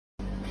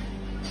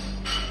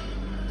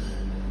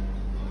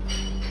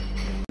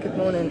Good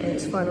morning,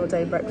 it's final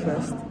day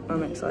breakfast.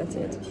 I'm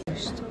excited.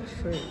 Toast,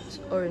 fruit,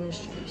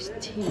 orange juice,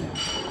 tea,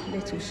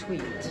 little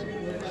sweet.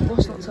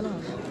 What's not to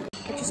love?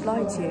 I just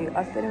lied to you.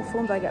 I've been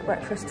informed I get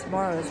breakfast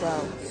tomorrow as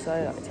well,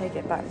 so I take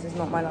it back. This is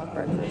not my last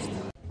breakfast.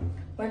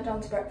 Went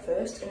down to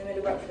breakfast. In the middle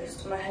of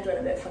breakfast, my head went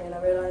a bit funny and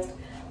I realised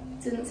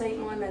I didn't take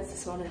my meds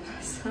this morning.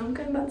 So I'm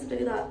going back to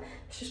do that.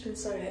 It's just been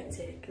so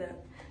hectic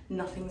that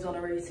nothing's on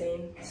a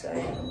routine, so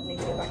I need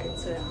to get back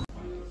into it.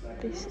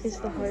 This is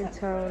the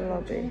hotel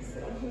lobby.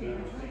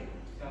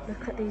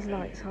 Look at these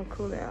lights, how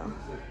cool they are.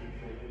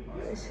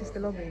 This is the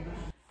lobby.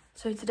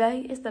 So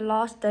today is the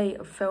last day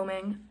of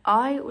filming.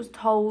 I was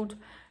told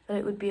that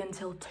it would be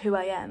until 2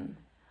 AM,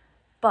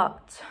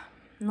 but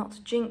not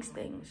to jinx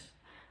things,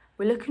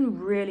 we're looking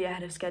really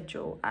ahead of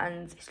schedule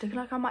and it's looking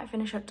like I might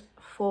finish at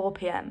 4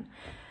 PM.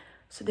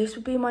 So this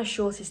would be my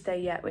shortest day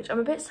yet, which I'm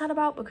a bit sad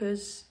about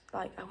because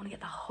like I want to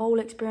get the whole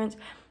experience.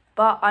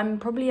 But I'm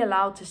probably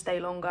allowed to stay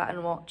longer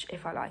and watch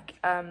if I like.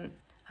 I've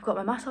got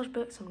my massage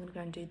booked, so I'm going to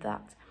go and do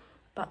that.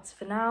 But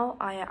for now,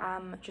 I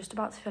am just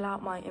about to fill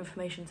out my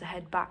information to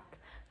head back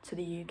to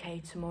the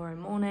UK tomorrow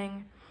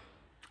morning.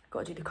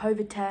 Got to do the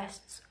COVID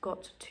tests.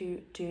 Got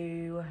to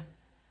do...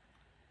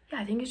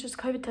 yeah, I think it's just a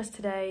COVID test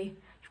today.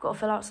 You've got to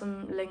fill out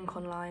some link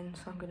online,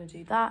 so I'm going to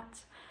do that.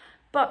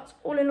 But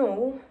all in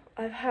all,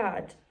 I've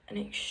had an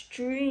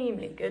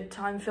extremely good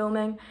time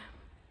filming.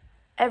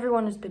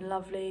 Everyone has been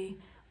lovely.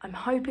 I'm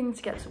hoping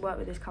to get to work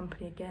with this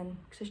company again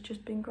because it's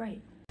just been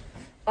great.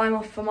 I'm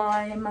off for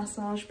my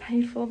massage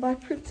paid for by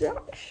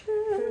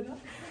production.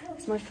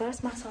 It's my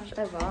first massage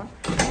ever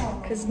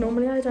because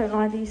normally I don't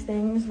like these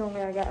things.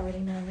 Normally I get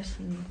really nervous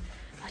and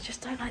I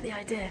just don't like the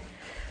idea.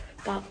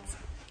 But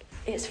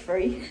it's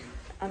free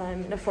and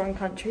I'm in a foreign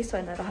country, so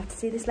I never have to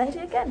see this lady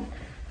again.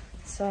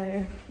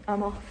 So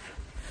I'm off.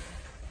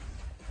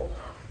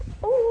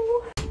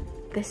 Oh.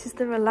 This is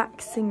the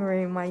relaxing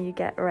room where you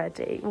get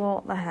ready.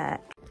 What the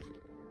heck?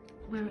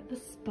 We're at the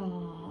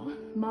spa.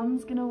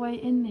 Mum's gonna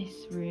wait in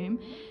this room.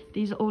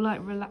 These are all like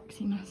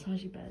relaxing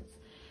massagey beds.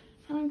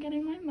 And I'm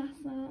getting my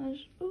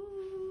massage.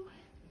 Ooh.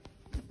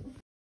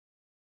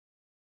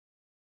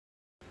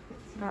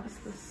 That's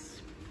the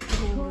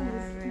spa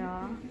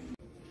area.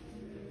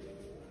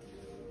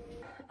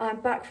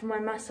 I'm back from my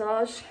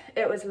massage.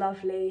 It was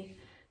lovely.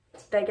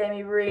 They gave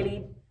me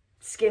really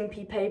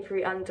skimpy,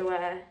 papery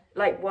underwear,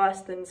 like worse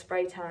than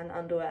spray tan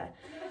underwear.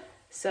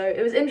 So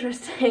it was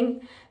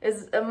interesting. It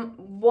was a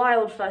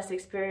wild first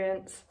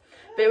experience,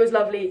 but it was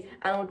lovely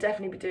and I'll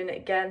definitely be doing it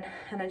again.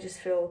 And I just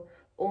feel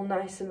all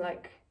nice and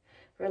like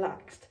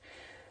relaxed.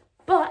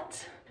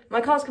 But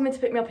my car's coming to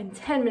pick me up in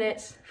 10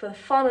 minutes for the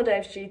final day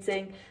of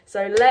shooting.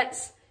 So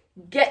let's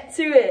get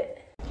to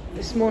it.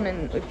 This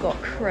morning we've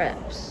got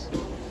crepes,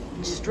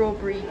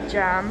 strawberry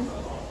jam,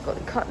 got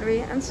the cutlery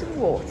and some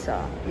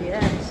water.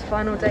 Yes,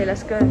 final day,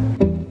 let's go.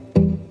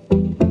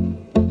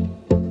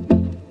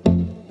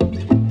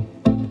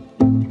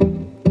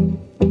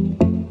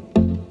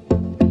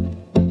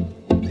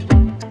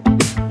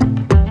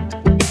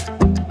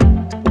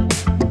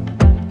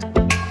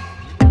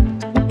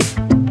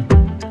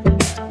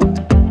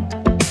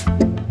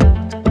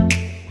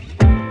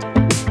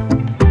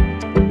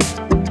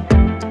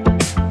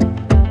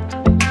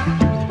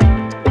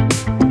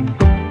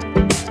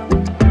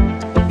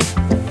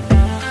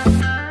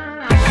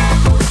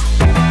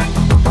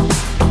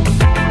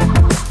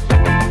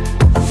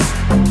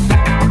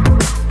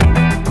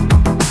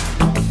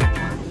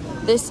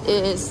 This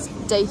is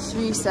day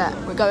 3 set.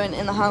 We're going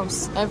in the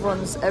house.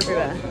 Everyone's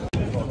everywhere.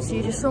 So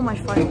you just saw my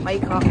final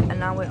makeup and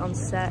now we're on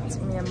set.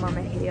 Me and Mum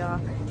are here.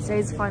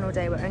 Today's the final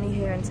day. We're only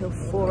here until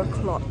 4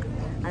 o'clock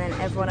and then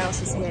everyone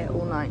else is here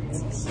all night.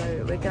 So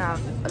we're gonna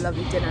have a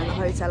lovely dinner in the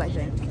hotel, I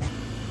think.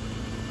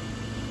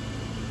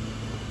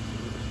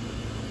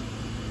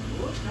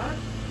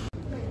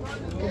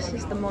 This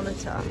is the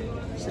monitor.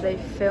 So they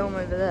film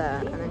over there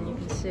and then you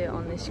can see it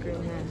on this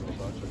screen here.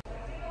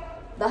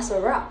 That's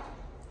a wrap.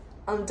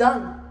 I'm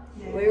done.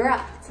 Yeah. We're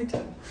wrapped.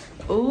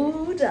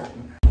 All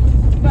done.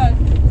 But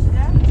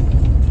yeah,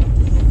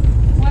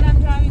 when I'm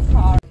driving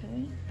car.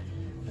 Okay.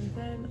 And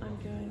then I'm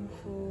going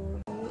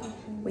for...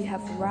 We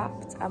have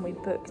wrapped and we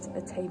booked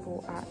a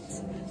table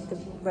at the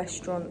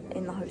restaurant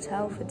in the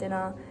hotel for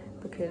dinner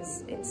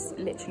because it's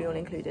literally all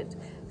included.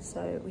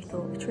 So we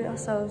thought we'd treat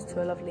ourselves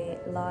to a lovely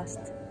last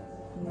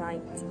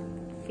night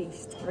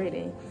feast,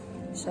 really.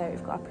 So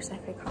we've got our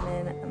Prosecco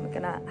coming and we're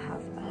gonna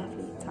have a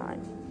lovely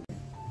time.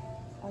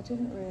 I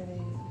didn't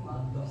really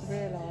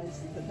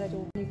realise that they'd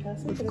all new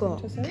person. We've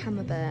got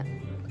camembert,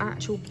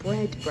 actual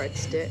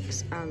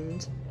breadsticks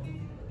and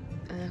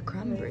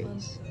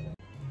cranberries. And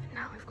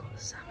now we've got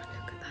the salmon.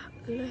 Look at that.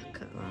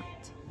 Look at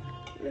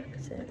that. Look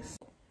at it.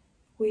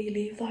 We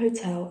leave the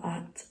hotel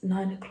at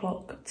 9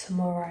 o'clock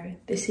tomorrow.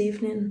 This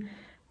evening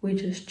we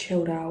just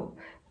chilled out.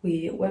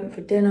 We went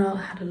for dinner,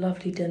 had a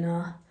lovely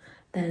dinner.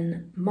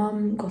 Then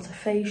Mum got a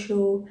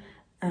facial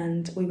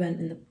and we went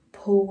in the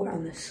pool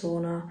and the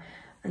sauna.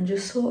 And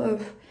just sort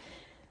of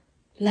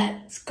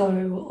let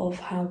go of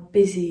how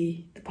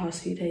busy the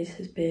past few days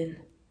has been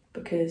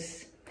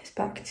because it's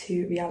back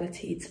to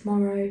reality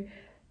tomorrow,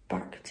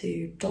 back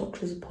to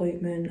doctor's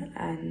appointment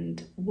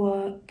and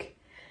work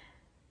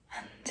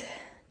and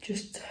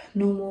just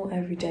normal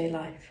everyday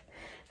life.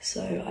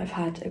 So I've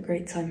had a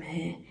great time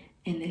here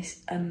in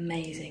this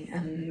amazing,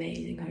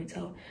 amazing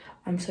hotel.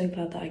 I'm so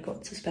glad that I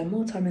got to spend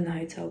more time in the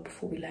hotel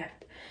before we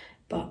left,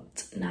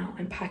 but now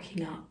I'm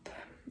packing up,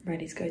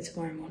 ready to go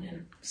tomorrow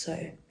morning. So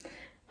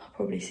I'll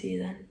probably see you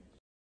then.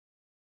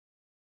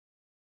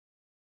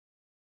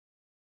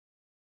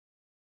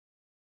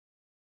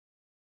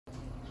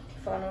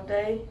 Final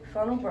day,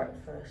 final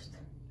breakfast.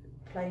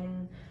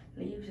 Plane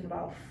leaves in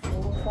about 4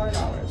 or 5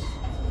 hours.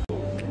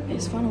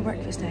 It's final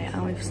breakfast day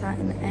and we've sat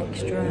in the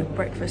extra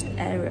breakfast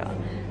area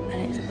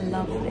and it's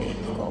lovely.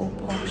 It's got all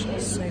posh,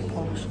 it's so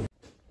posh.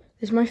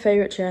 This is my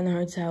favourite chair in the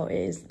hotel. It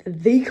is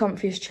the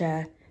comfiest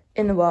chair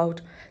in the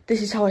world.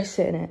 This is how I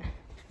sit in it.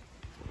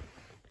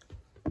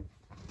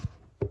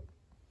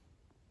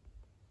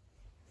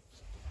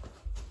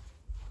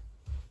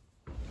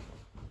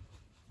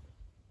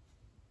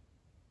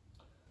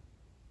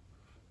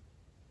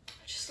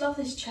 I just love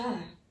this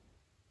chair.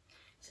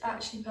 It's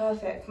actually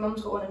perfect.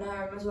 Mum's got one in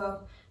her room as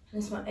well.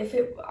 And it's my,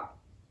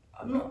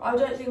 I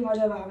don't think I'd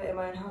ever have it in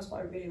my own house, but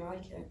I really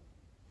like it.